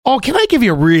Oh, can I give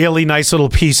you a really nice little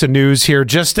piece of news here?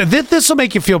 Just this will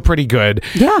make you feel pretty good.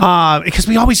 Yeah. Because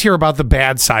we always hear about the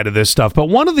bad side of this stuff. But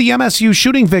one of the MSU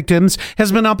shooting victims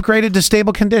has been upgraded to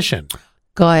stable condition.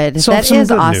 Good. So that is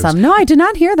awesome. News. No, I did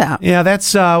not hear that. Yeah,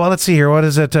 that's, let's see here. What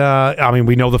is it?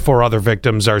 We know the 4 other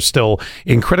victims are still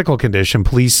in critical condition.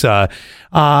 Police,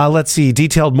 let's see,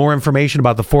 detailed more information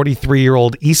about the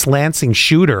 43-year-old East Lansing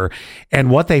shooter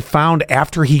and what they found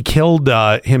after he killed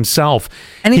himself.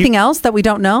 Anything else that we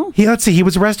don't know? Let's see. He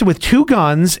was arrested with 2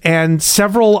 guns and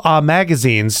several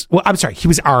magazines. Well, I'm sorry. He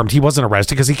was armed. He wasn't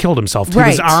arrested because he killed himself. Right.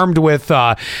 He was armed with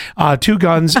 2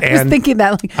 guns. I was thinking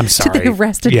that. I'm sorry. Did they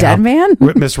arrest a dead man?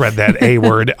 Misread that A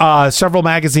word. Several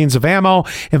magazines of ammo.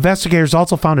 Investigators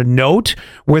also found a note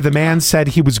where the man said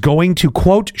he was going to,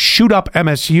 quote, shoot up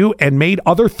MSU and made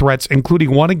other threats, including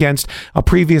one against a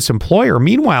previous employer.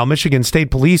 Meanwhile, Michigan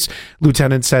State Police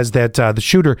Lieutenant says that the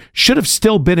shooter should have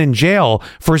still been in jail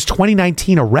for his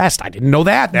 2019 arrest. I didn't know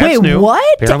that. That's Wait, new.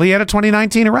 what? Apparently he had a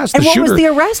 2019 arrest. And what was the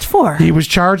arrest for? He was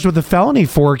charged with a felony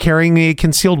for carrying a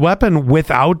concealed weapon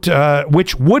without,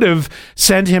 which would have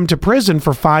sent him to prison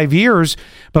for 5 years,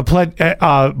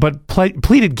 but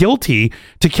pleaded guilty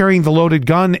to carrying the loaded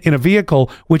gun in a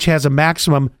vehicle, which has a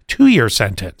maximum 2-year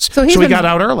sentence. So he got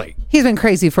out early. He's been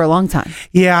crazy for a long time.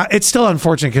 Yeah, it's still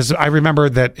unfortunate because I remember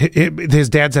that his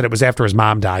dad said it was after his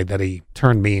mom died that he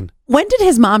turned mean. When did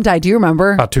his mom die? Do you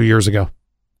remember? About 2 years ago.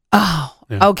 Oh,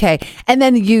 yeah. Okay. And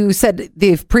then you said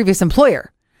the previous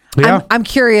employer. Yeah. I'm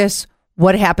curious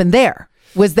what happened there.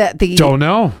 Was that Don't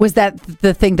know. Was that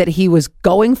the thing that he was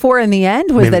going for in the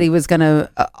end? Was that he was going to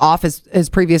off his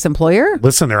previous employer?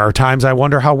 Listen, there are times I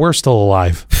wonder how we're still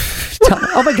alive.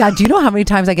 Oh my God. Do you know how many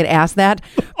times I get asked that?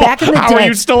 Back in the day. How are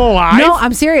you still alive? No,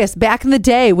 I'm serious. Back in the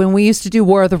day when we used to do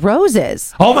War of the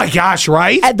Roses. Oh my gosh,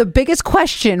 right? And the biggest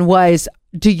question was,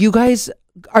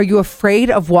 are you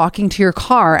afraid of walking to your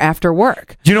car after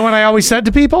work? Do you know what I always said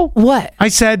to people? What? I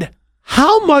said,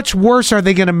 how much worse are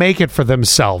they going to make it for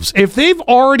themselves? If they've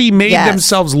already made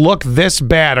themselves look this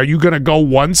bad, are you going to go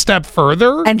one step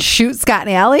further? And shoot Scott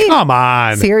and Allie? Come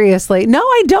on. Seriously. No,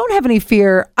 I don't have any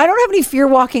fear. I don't have any fear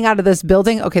walking out of this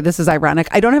building. Okay, this is ironic.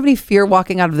 I don't have any fear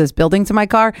walking out of this building to my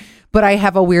car, but I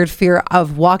have a weird fear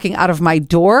of walking out of my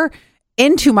door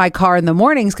into my car in the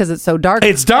mornings because it's so dark.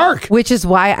 It's dark. Which is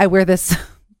why I wear this.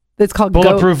 It's called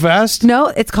Bulletproof vest? No,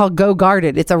 it's called Go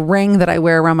Guarded. It's a ring that I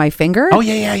wear around my finger. Oh,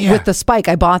 yeah. With the spike.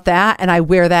 I bought that and I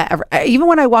wear that. Even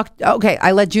when I walked,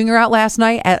 I let Junior out last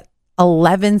night at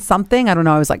 11 something. I don't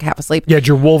know. I was like half asleep. You had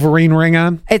your Wolverine ring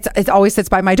on? It always sits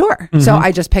by my door. Mm-hmm. So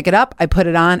I just pick it up, I put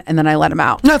it on, and then I let him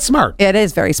out. That's smart. It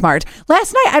is very smart.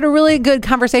 Last night, I had a really good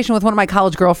conversation with one of my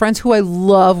college girlfriends who I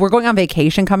love. We're going on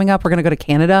vacation coming up. We're going to go to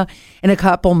Canada in a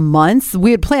couple months. We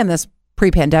had planned this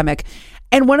pre-pandemic.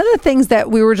 And one of the things that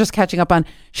we were just catching up on,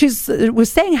 she was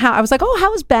saying how, I was like, oh,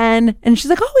 how's Ben? And she's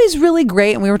like, oh, he's really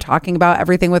great. And we were talking about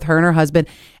everything with her and her husband.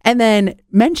 And then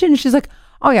she's like,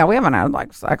 oh yeah, we haven't had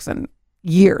like sex in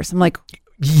years. I'm like,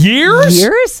 years?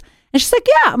 Years? And she's like,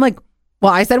 yeah. I'm like,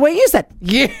 well, I said what you said.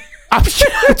 Yeah.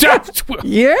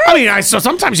 Yeah. I mean, so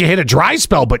sometimes you hit a dry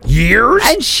spell, but years?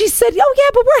 And she said, oh yeah,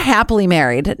 but we're happily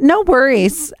married. No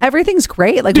worries. Everything's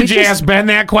great. Like, did you ask Ben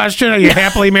that question? Are you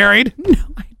happily married? No,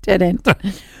 I didn't.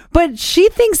 But she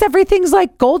thinks everything's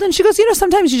like golden. She goes,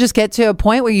 sometimes you just get to a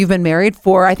point where you've been married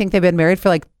for, I think they've been married for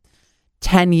like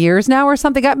 10 years now or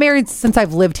something. Got married since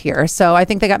I've lived here. So I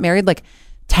think they got married like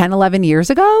 10, 11 years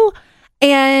ago.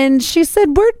 And she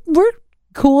said, we're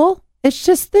cool. It's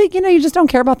just that, you just don't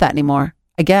care about that anymore,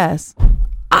 I guess.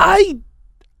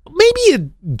 Maybe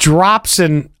it drops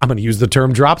in, I'm going to use the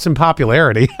term drops in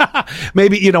popularity.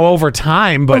 Maybe, over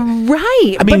time, but.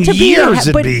 Right. I mean, years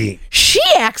it'd be. She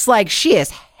acts like she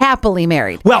is happily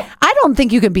married. Well, I don't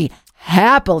think you can be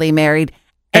happily married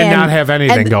and not have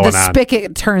anything going on. The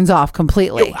spigot turns off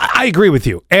completely. I agree with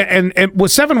you. And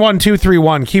with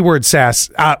 71231 keyword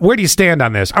sass, where do you stand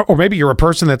on this? Or maybe you're a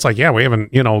person that's like, yeah, we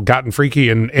haven't, gotten freaky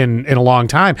in a long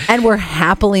time. And we're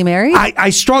happily married? I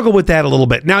struggle with that a little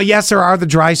bit. Now, yes, there are the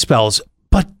dry spells,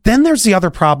 but then there's the other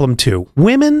problem too.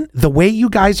 Women, the way you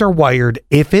guys are wired,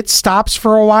 if it stops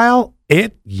for a while,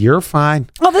 you're fine.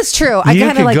 Well, that's true. I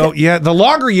kind of like go. Yeah, the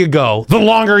longer you go, the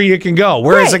longer you can go.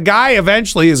 Whereas a guy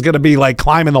eventually is going to be like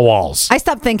climbing the walls. I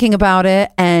stopped thinking about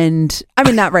it, and I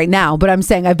mean, not right now, but I'm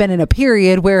saying I've been in a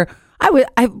period where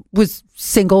I was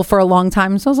single for a long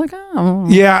time, so I was like, oh.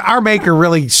 Yeah, our maker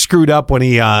really screwed up when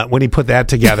he put that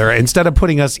together. Instead of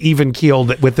putting us even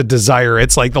keeled with the desire,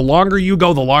 it's like the longer you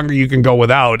go, the longer you can go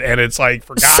without, and it's like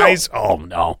for guys, oh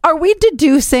no. Are we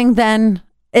deducing then?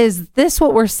 Is this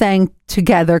what we're saying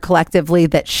together collectively,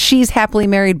 that she's happily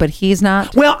married, but he's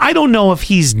not? Well, I don't know if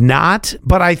he's not,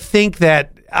 but I think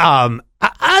that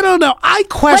I don't know. I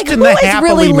question Like, the who is happily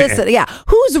really married. listening? Yeah,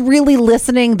 who's really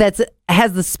listening?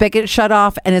 Has the spigot shut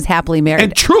off and is happily married?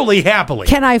 And truly happily.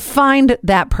 Can I find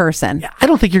that person? I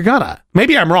don't think you're gonna.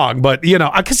 Maybe I'm wrong, but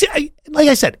because like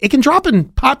I said, it can drop in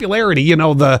popularity.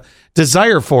 The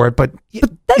desire for it, but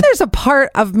Then there's a part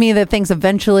of me that thinks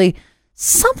eventually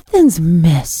something's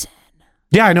missing.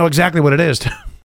 yeah, I know exactly what it is.